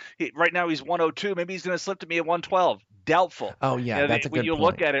me right now, he's 102. Maybe he's going to slip to me at 112. Doubtful. Oh yeah, that's a When good you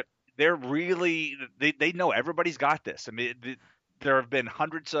look point. at it, they're really they know everybody's got this. I mean, there have been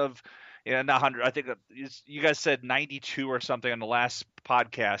hundreds of not 100. I think you guys said 92 or something on the last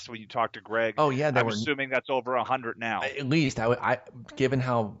podcast when you talked to Greg. Oh yeah, there I'm were assuming that's over 100 now. at least given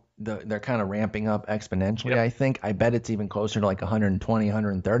how they're kind of ramping up exponentially. Yep. I bet it's even closer to like 120,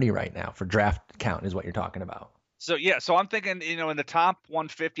 130 right now for draft count is what you're talking about. So yeah, so I'm thinking, in the top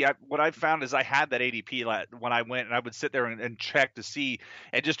 150, what I found is I had that ADP when I went, and I would sit there and check to see,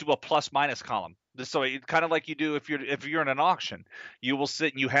 and just do a plus minus column. So it's kind of like you do if you're in an auction, you will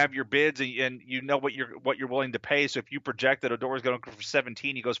sit and you have your bids, and you know what you're willing to pay. So if you project that Odor is going to go for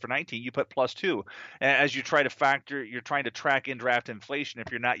 17, he goes for 19, you put +2. And as you try to factor, you're trying to track in draft inflation.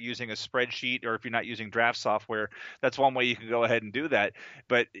 If you're not using a spreadsheet or if you're not using draft software, that's one way you can go ahead and do that.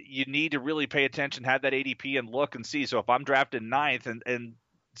 But you need to really pay attention, have that ADP, and look and see. So if I'm drafted ninth and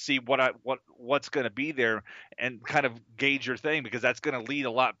see what's going to be there and kind of gauge your thing, because that's going to lead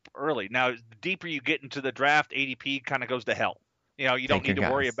a lot early. Now, the deeper you get into the draft, ADP kind of goes to hell. You don't need to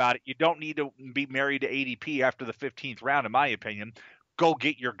worry about it. You don't need to be married to ADP after the 15th round, in my opinion. Go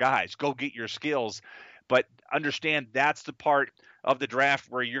get your guys. Go get your skills. But understand that's the part of the draft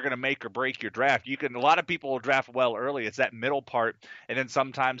where you're going to make or break your draft. A lot of people will draft well early. It's that middle part. And then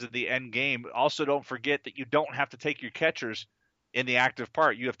sometimes at the end game, also don't forget that you don't have to take your catchers in the active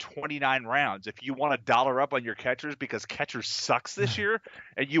part. You have 29 rounds. If you want to dollar up on your catchers because catchers sucks this year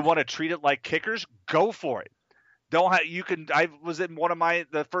and you want to treat it like kickers, go for it. I was in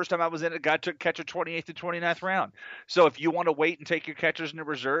the first time I was in it, guy took catcher 28th to 29th round. So if you want to wait and take your catchers in the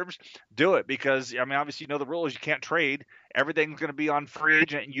reserves, do it, because I mean, obviously, the rule is you can't trade. Everything's going to be on free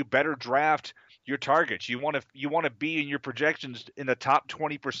agent, and you better draft your targets. You want to be in your projections in the top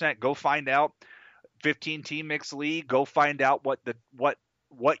 20%. Go find out 15 team mixed league. Go find out what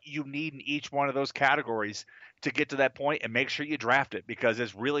you need in each one of those categories to get to that point, and make sure you draft it, because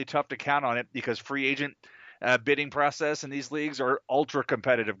it's really tough to count on it, because free agent bidding process in these leagues are ultra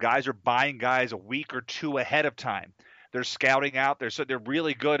competitive. Guys are buying guys a week or two ahead of time. They're scouting out there, so they're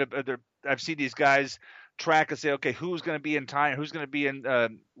really good. I've seen these guys track and say, okay, who's going to be in time? Who's going to be in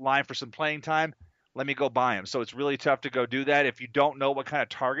line for some playing time? Let me go buy him. So it's really tough to go do that. If you don't know what kind of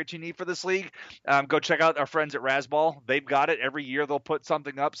target you need for this league, go check out our friends at Razzball. They've got it. Every year they'll put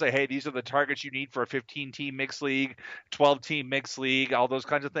something up, say, hey, these are the targets you need for a 15-team mixed league, 12-team mixed league, all those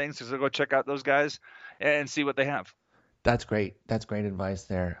kinds of things. So go check out those guys and see what they have. That's great. That's great advice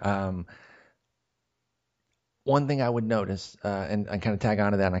there. One thing I would notice, and I kind of tag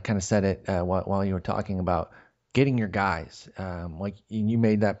onto that, and I kind of said it while you were talking about getting your guys. Like you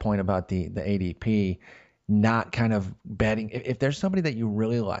made that point about the ADP, not kind of betting. If there's somebody that you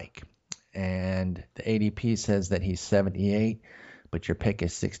really like, and the ADP says that he's 78, but your pick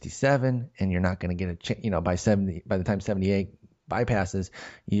is 67, and you're not going to get by the time 78 bypasses,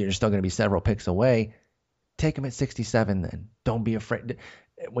 you're still going to be several picks away. Take him at 67 then. Don't be afraid.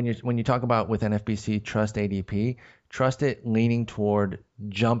 When you talk about with NFBC, trust ADP, trust it leaning toward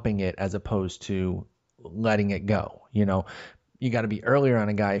jumping it as opposed to letting it go. You got to be earlier on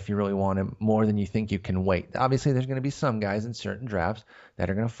a guy if you really want him, more than you think you can wait. Obviously, there's going to be some guys in certain drafts that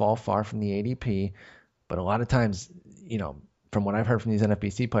are going to fall far from the ADP, but a lot of times, from what I've heard from these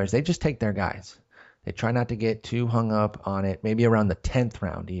NFBC players, they just take their guys. They try not to get too hung up on it, maybe around the 10th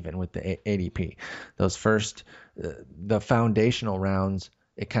round even with the ADP. Those first, the foundational rounds,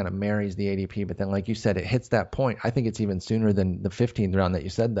 it kind of marries the ADP, but then like you said, it hits that point. I think it's even sooner than the 15th round that you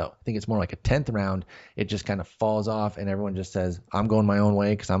said, though. I think it's more like a 10th round. It just kind of falls off and everyone just says, I'm going my own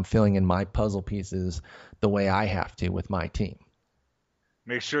way because I'm filling in my puzzle pieces the way I have to with my team.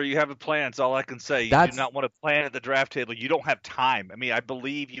 Make sure you have a plan. That's all I can say. You do not want to plan at the draft table. You don't have time. I mean, I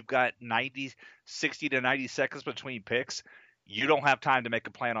believe you've got 60 to 90 seconds between picks. You don't have time to make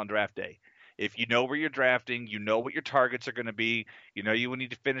a plan on draft day. If you know where you're drafting, you know what your targets are going to be, you will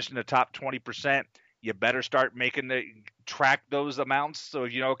need to finish in the top 20%. You better start track those amounts. So,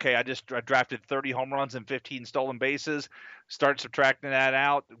 okay, I drafted 30 home runs and 15 stolen bases. Start subtracting that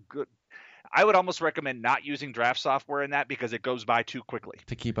out. Good. I would almost recommend not using draft software in that because it goes by too quickly.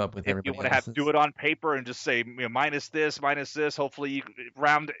 To keep up with If you everybody want to have else's. do it on paper and just say minus this, hopefully you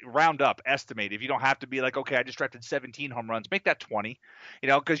round up, estimate. If you don't have to be like, okay, I just drafted 17 home runs, make that 20.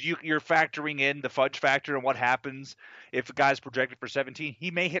 Because you're factoring in the fudge factor and what happens if a guy's projected for 17,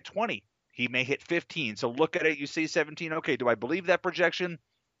 he may hit 20, he may hit 15. So look at it, you see 17, okay, do I believe that projection?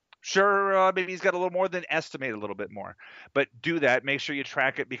 Sure, maybe he's got a little more, than estimate a little bit more. But do that. Make sure you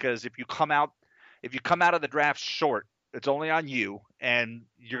track it, because if you come out of the draft short, it's only on you, and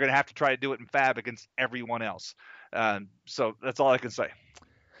you're going to have to try to do it in Fab against everyone else. So that's all I can say.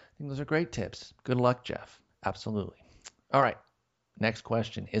 I think those are great tips. Good luck, Jeff. Absolutely. All right. Next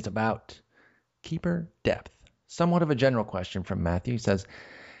question is about keeper depth. Somewhat of a general question from Matthew. He says,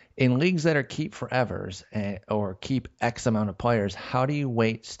 in leagues that are keep forevers or keep X amount of players, how do you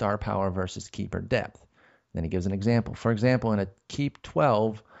weight star power versus keeper depth? Then he gives an example. For example, in a keep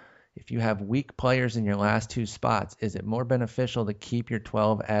 12, if you have weak players in your last two spots, is it more beneficial to keep your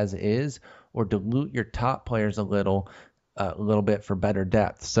 12 as is or dilute your top players a little bit for better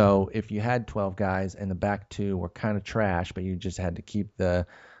depth? So if you had 12 guys and the back two were kind of trash, but you just had to keep the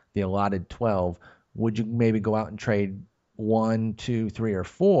allotted 12, would you maybe go out and trade 1, 2, 3, or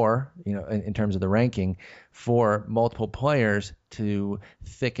 4, in terms of the ranking, for multiple players to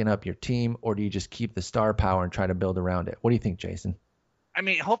thicken up your team, or do you just keep the star power and try to build around it? What do you think, Jason? I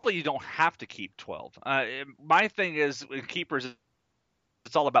mean, hopefully you don't have to keep 12. My thing is with keepers,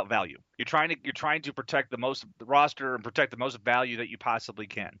 it's all about value. You're trying to protect the roster and protect the most value that you possibly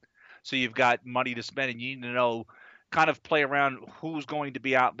can. So you've got money to spend, and you need to know, kind of play around who's going to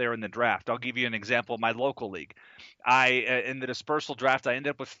be out there in the draft. I'll give you an example of my local league. In the dispersal draft, I ended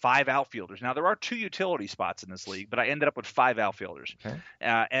up with 5 outfielders. Now, there are 2 utility spots in this league, but I ended up with 5 outfielders. Okay.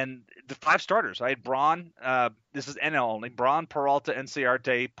 And the 5 starters. I had Braun, this is NL only, Braun, Peralta,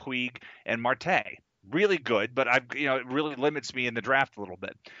 Enciarte, Puig, and Marte. Really good, but it really limits me in the draft a little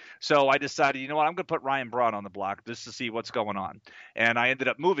bit. So I decided, I'm going to put Ryan Braun on the block just to see what's going on. And I ended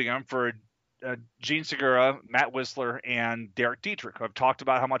up moving him for Gene Segura, Matt Whistler, and Derek Dietrich. I've talked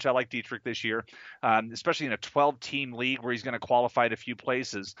about how much I like Dietrich this year, especially in a 12-team league where he's going to qualify at a few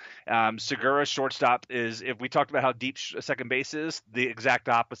places. Segura's shortstop is, if we talked about how deep second base is, the exact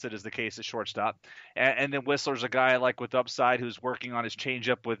opposite is the case at shortstop. And then Whistler's a guy I like with upside who's working on his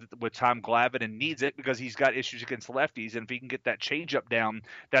changeup with Tom Glavine and needs it because he's got issues against lefties. And if he can get that changeup down,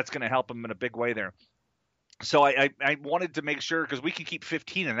 that's going to help him in a big way there. So I wanted to make sure, because we can keep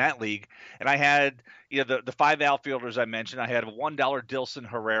 15 in that league, and I had the 5 outfielders I mentioned. I had a $1 Dilson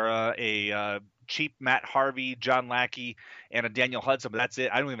Herrera, a cheap Matt Harvey, John Lackey, and a Daniel Hudson. But that's it.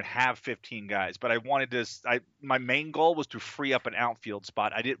 I don't even have 15 guys. But I wanted to. My main goal was to free up an outfield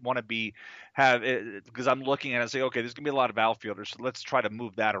spot. I didn't want to have it because I'm looking at it and say, okay, there's gonna be a lot of outfielders, so let's try to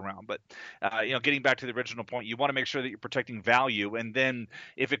move that around. But getting back to the original point, you want to make sure that you're protecting value, and then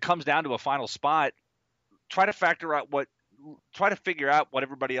if it comes down to a final spot, try to figure out what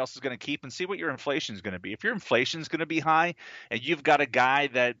everybody else is going to keep and see what your inflation is going to be. If your inflation is going to be high and you've got a guy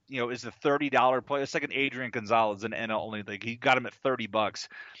that, is a $30 player, it's like an Adrian Gonzalez in NL only league. He got him at $30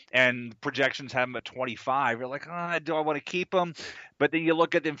 and projections have him at 25. You're like, do I want to keep him? But then you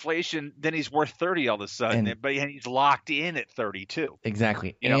look at the inflation, then he's worth 30 all of a sudden, but he's locked in at 32.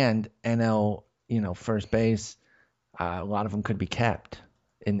 Exactly. And NL, first base, a lot of them could be kept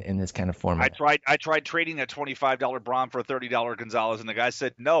in this kind of format. I tried trading that $25 Braun for a $30 Gonzalez, and the guy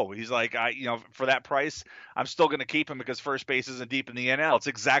said no. He's like, for that price, I'm still going to keep him because first base isn't deep in the NL. It's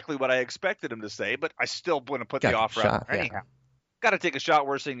exactly what I expected him to say, but I still want to put the offer out there anyhow. Got to take a shot.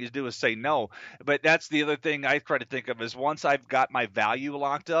 Worst thing you do is say no. But that's the other thing I try to think of is once I've got my value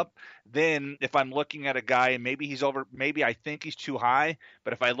locked up, then if I'm looking at a guy and maybe I think he's too high,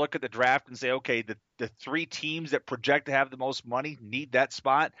 but if I look at the draft and say, okay, the 3 teams that project to have the most money need that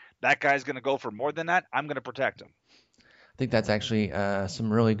spot, that guy's going to go for more than that, I'm going to protect him. I think that's actually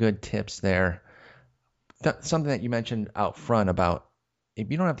some really good tips there. Something that you mentioned out front about if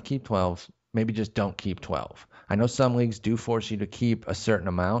you don't have to keep 12, maybe just don't keep 12. I know some leagues do force you to keep a certain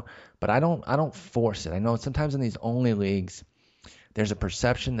amount, but I don't force it. I know sometimes in these only leagues, there's a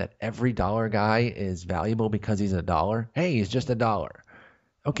perception that every dollar guy is valuable because he's a dollar. Hey, he's just a dollar.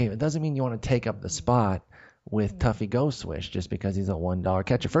 Okay, it doesn't mean you want to take up the spot with Tuffy Go Swish just because he's a $1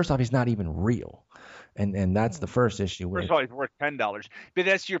 catcher. First off, he's not even real. And that's the first issue with. First of all, he's worth $10. But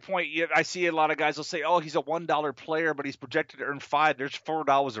that's your point. I see a lot of guys will say, "Oh, he's a $1 player, but he's projected to earn $5." There's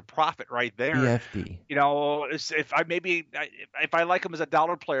 $4 of profit right there. BFD. If I like him as a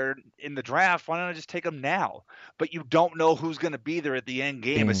dollar player in the draft, why don't I just take him now? But you don't know who's going to be there at the end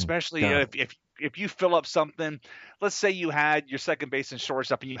game, especially if if you fill up something, let's say you had your second base and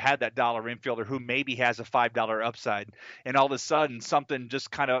shortstop, and you had that dollar infielder who maybe has a $5 upside, and all of a sudden something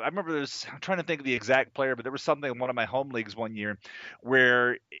just kind of, I remember I'm trying to think of the exact player, but there was something in one of my home leagues one year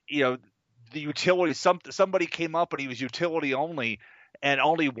where the utility, somebody came up and he was utility only, and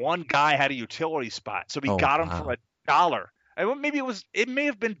only one guy had a utility spot, so we Oh, got him wow. for $1. And maybe it may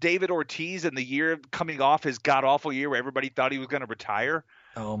have been David Ortiz in the year coming off his god awful year where everybody thought he was going to retire.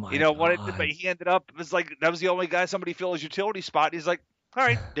 Oh my But God. he ended up, it was like that was the only guy somebody filled his utility spot. And he's like, all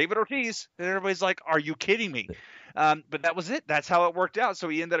right, David Ortiz, and everybody's like, are you kidding me? But that was it. That's how it worked out. So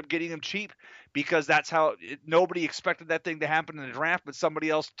he ended up getting him cheap because that's how nobody expected that thing to happen in the draft. But somebody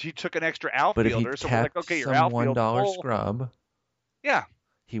else, he took an extra But if he outfielder. So we're like, kept okay, your some outfield $1 full. scrub, Yeah.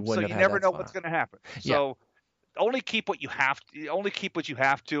 he So wouldn't you have had never that know spot. what's going to happen. Yeah. So only keep what you have to. Only keep what you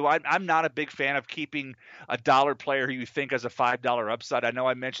have to. I'm not a big fan of keeping a dollar player who you think has a $5 upside. I know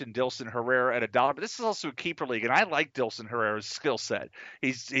I mentioned Dilson Herrera at $1, but this is also a keeper league, and I like Dilson Herrera's skill set.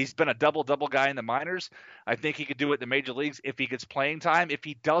 He's been a double guy in the minors. I think he could do it in the major leagues if he gets playing time. If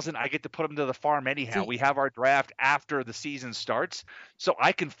he doesn't, I get to put him to the farm anyhow. See, we have our draft after the season starts, so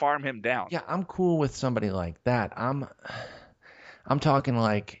I can farm him down. yeah, I'm cool with somebody like that. I'm talking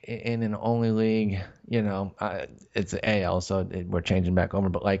like in an only league, it's AL, so we're changing back over.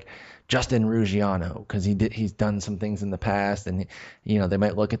 But like Justin Ruggiano, because he's done some things in the past, and they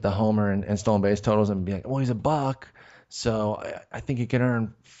might look at the homer and stolen base totals and be like, well, he's a buck, so I think he can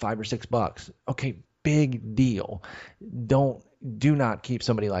earn $5 or $6. Okay, big deal. Do not keep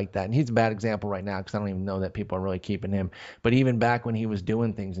somebody like that. And he's a bad example right now because I don't even know that people are really keeping him. But even back when he was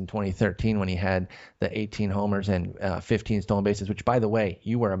doing things in 2013, when he had the 18 homers and 15 stolen bases, which, by the way,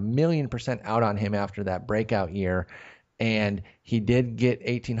 you were 1,000,000% out on him after that breakout year. And he did get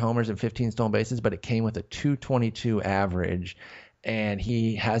 18 homers and 15 stolen bases, but it came with a 222 average. And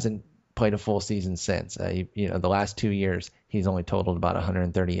he hasn't played a full season since. The last 2 years, he's only totaled about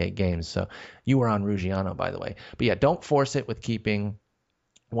 138 games. So you were on Ruggiano, by the way. But yeah, don't force it with keeping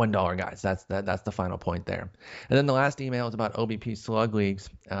 $1 guys. That's the final point there. And then the last email is about OBP slug leagues.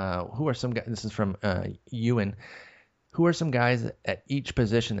 Who are some guys? This is from Ewan. Who are some guys at each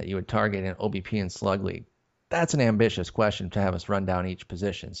position that you would target in OBP and slug league? That's an ambitious question to have us run down each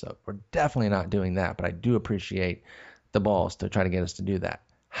position. So we're definitely not doing that. But I do appreciate the balls to try to get us to do that.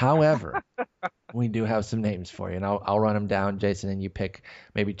 However, we do have some names for you, and I'll run them down, Jason, and you pick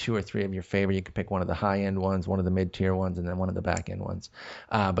maybe 2 or 3 of your favorite. You can pick one of the high-end ones, one of the mid-tier ones, and then one of the back-end ones.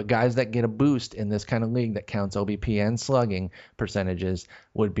 But guys that get a boost in this kind of league that counts OBP and slugging percentages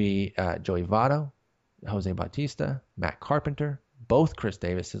would be Joey Votto, Jose Bautista, Matt Carpenter, both Chris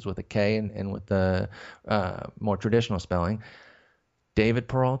Davises with a K and with the more traditional spelling, David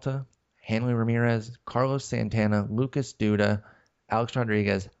Peralta, Hanley Ramirez, Carlos Santana, Lucas Duda, Alex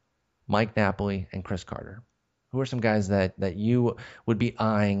Rodriguez, Mike Napoli, and Chris Carter. Who are some guys that you would be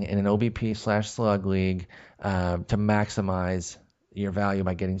eyeing in an OBP/slug league to maximize your value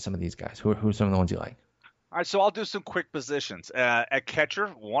by getting some of these guys? Who are some of the ones you like? All right, so I'll do some quick positions. At catcher,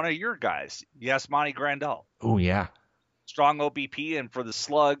 one of your guys, Yasmani Grandal. Oh, yeah. Strong OBP, and for the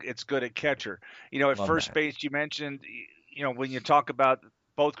slug, it's good at catcher. At Love first that. base, you mentioned, when you talk about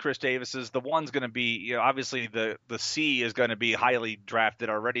both Chris Davises, the one's going to be, obviously the C is going to be highly drafted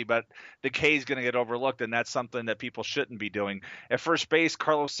already, but the K is going to get overlooked, and that's something that people shouldn't be doing. At first base,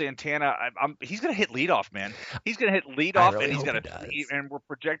 Carlos Santana, he's going to hit leadoff, man. He's going to hit leadoff, really and he's hope going he to, and we're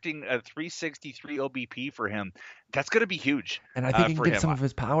projecting a 363 OBP for him. That's going to be huge. And I think he for can get him. some of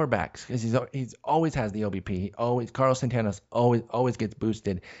his power backs because he's always has the OBP. Carlos Santana's always gets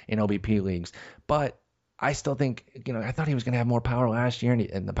boosted in OBP leagues, but I still think, I thought he was going to have more power last year,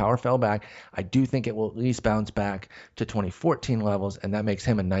 and the power fell back. I do think it will at least bounce back to 2014 levels, and that makes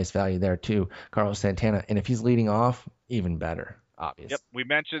him a nice value there too, Carlos Santana. And if he's leading off, even better, obviously. Yep, we've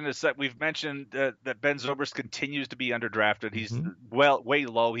mentioned that Ben Zobrist continues to be underdrafted. He's way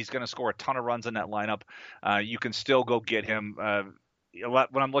low. He's going to score a ton of runs in that lineup. You can still go get him.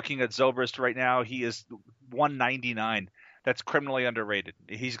 When I'm looking at Zobrist right now, he is 199. That's criminally underrated.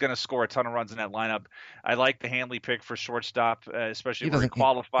 He's going to score a ton of runs in that lineup. I like the Hanley pick for shortstop, especially where he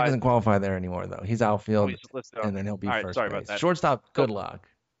qualifies. He doesn't qualify there anymore, though. He's outfield, and then he'll be first sorry base. about that. Shortstop, good luck.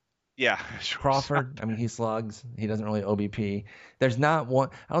 Yeah. Crawford, he slugs. He doesn't really OBP. There's not one.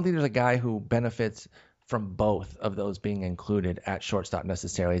 I don't think there's a guy who benefits from both of those being included at shortstop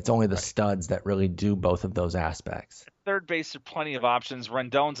necessarily. It's only the studs that really do both of those aspects. Third base, there are plenty of options.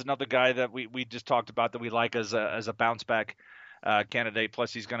 Rendon's another guy that we just talked about that we like as a bounce back candidate.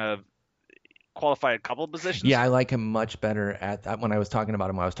 Plus, he's going to qualify a couple of positions. Yeah, I like him much better when I was talking about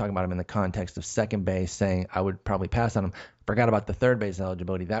him. I was talking about him in the context of second base, saying I would probably pass on him. Forgot about the third base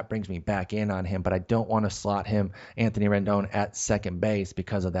eligibility. That brings me back in on him, but I don't want to slot him, Anthony Rendon, at second base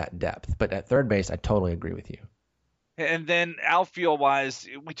because of that depth. But at third base, I totally agree with you. And then outfield-wise,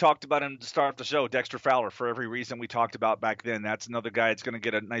 we talked about him to start the show, Dexter Fowler, for every reason we talked about back then. That's another guy that's going to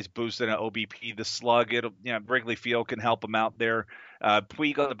get a nice boost in an OBP. The slug, Wrigley Field can help him out there.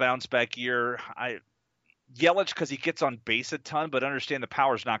 Puig on the bounce-back year. Yelich, because he gets on base a ton, but understand the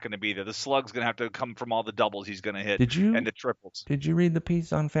power's not going to be there. The slug's going to have to come from all the doubles he's going to hit and the triples. Did you read the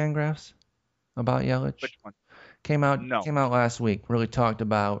piece on Fangraphs about Yelich? Which one? Came out No. Last week. Really talked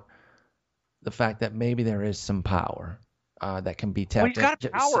about the fact that maybe there is some power that can be tapped. Well, he's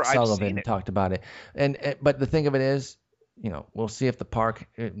got power. Sullivan talked about it. But the thing of it is, we'll see if the park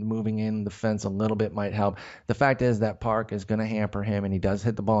moving in the fence a little bit might help. The fact is that park is going to hamper him, and he does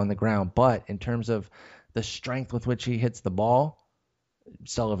hit the ball on the ground. But in terms of the strength with which he hits the ball,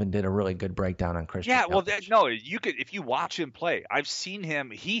 Sullivan did a really good breakdown on Christian. Yeah, well, you could, if you watch him play, I've seen him.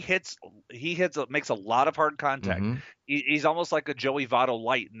 He makes a lot of hard contact. Mm-hmm. He's almost like a Joey Votto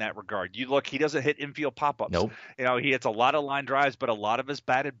light in that regard. You look, he doesn't hit infield pop-ups. Nope. He hits a lot of line drives, but a lot of his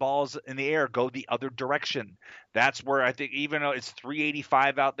batted balls in the air go the other direction. That's where I think, even though it's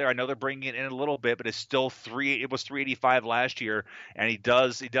 385 out there, I know they're bringing it in a little bit, but it's still it was 385 last year, and he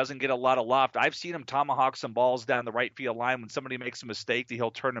doesn't get a lot of loft. I've seen him tomahawk some balls down the right field line when somebody makes a mistake that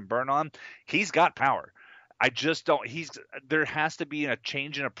he'll turn and burn on. He's got power. I just don't. There has to be a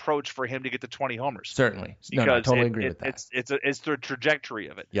change in approach for him to get to 20 homers. Certainly, no, I totally agree with that. It's the trajectory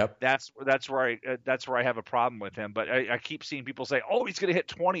of it. Yep. That's where I have a problem with him. But I keep seeing people say, "Oh, he's going to hit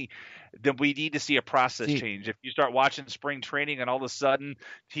 20." Then we need to see a process change. If you start watching spring training and all of a sudden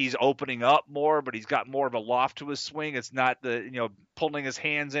he's opening up more, but he's got more of a loft to his swing. It's not pulling his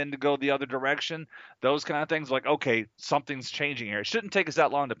hands in to go the other direction. Those kind of things, like, okay, something's changing here. It shouldn't take us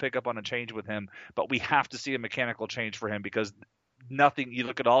that long to pick up on a change with him, but we have to see a mechanical change for him, because nothing. You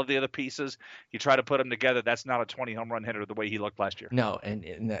look at all of the other pieces, you try to put them together. That's not a 20 home run hitter the way he looked last year. No,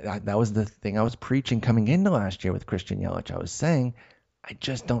 and that was the thing I was preaching coming into last year with Christian Yelich. I was saying, I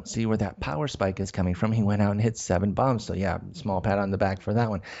just don't see where that power spike is coming from. He went out and hit 7 bombs. So, yeah, small pat on the back for that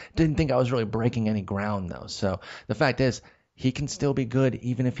one. Didn't think I was really breaking any ground, though. So the fact is, he can still be good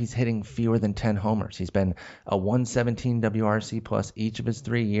even if he's hitting fewer than 10 homers. He's been a 117 WRC plus each of his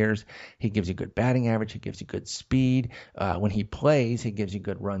 3 years. He gives you good batting average. He gives you good speed. When he plays, he gives you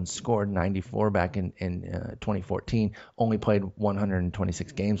good runs scored, 94 back in 2014. Only played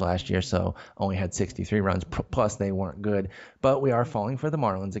 126 games last year, so only had 63 runs. Plus, they weren't good. But we are falling for the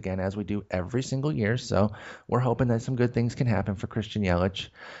Marlins again, as we do every single year. So we're hoping that some good things can happen for Christian Yelich.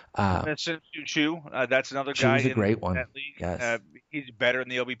 That's Chu. That's another guy. Chu's a great one. That league. Yes. He's better in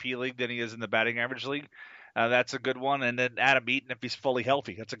the OBP league than he is in the batting average league. That's a good one. And then Adam Eaton, if he's fully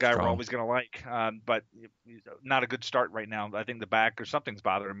healthy, that's a guy we're always going to like. But he's not a good start right now. I think the back or something's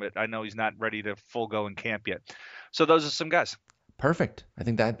bothering him, but I know he's not ready to full go in camp yet. So those are some guys. Perfect. I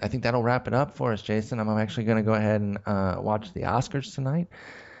think that'll wrap it up for us, Jason. I'm actually going to go ahead and watch the Oscars tonight.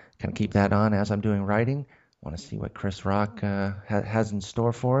 Kind of keep that on as I'm doing writing. Want to see what Chris Rock has in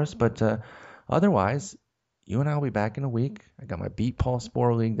store for us. But otherwise, you and I will be back in a week. I got my Beat Paul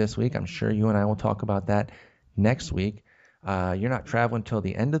Sporer League this week. I'm sure you and I will talk about that next week. You're not traveling till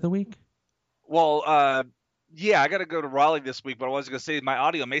the end of the week? Well, yeah, I got to go to Raleigh this week, but I was going to say my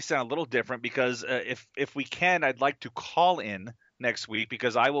audio may sound a little different because if we can, I'd like to call in next week,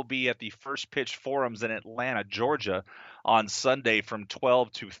 because I will be at the First Pitch Forums in Atlanta, Georgia on Sunday from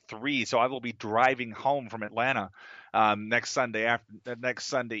 12 to 3. So I will be driving home from Atlanta next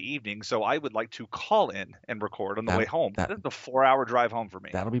Sunday evening. So I would like to call in and record on the way home. That's a 4-hour drive home for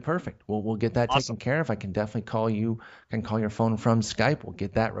me. That'll be perfect. We'll get that taken care of. I can definitely call you. I can call your phone from Skype. We'll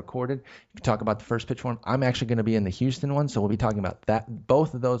get that recorded. You can talk about the First Pitch Forum. I'm actually going to be in the Houston one, so we'll be talking about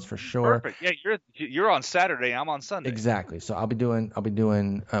both of those for sure. Perfect. Yeah, you're on Saturday. I'm on Sunday. Exactly. So we'll be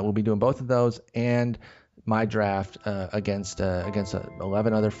doing both of those and my draft against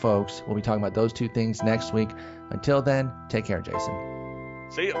 11 other folks. We'll be talking about those two things next week. Until then, take care, Jason.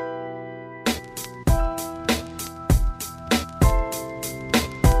 See you.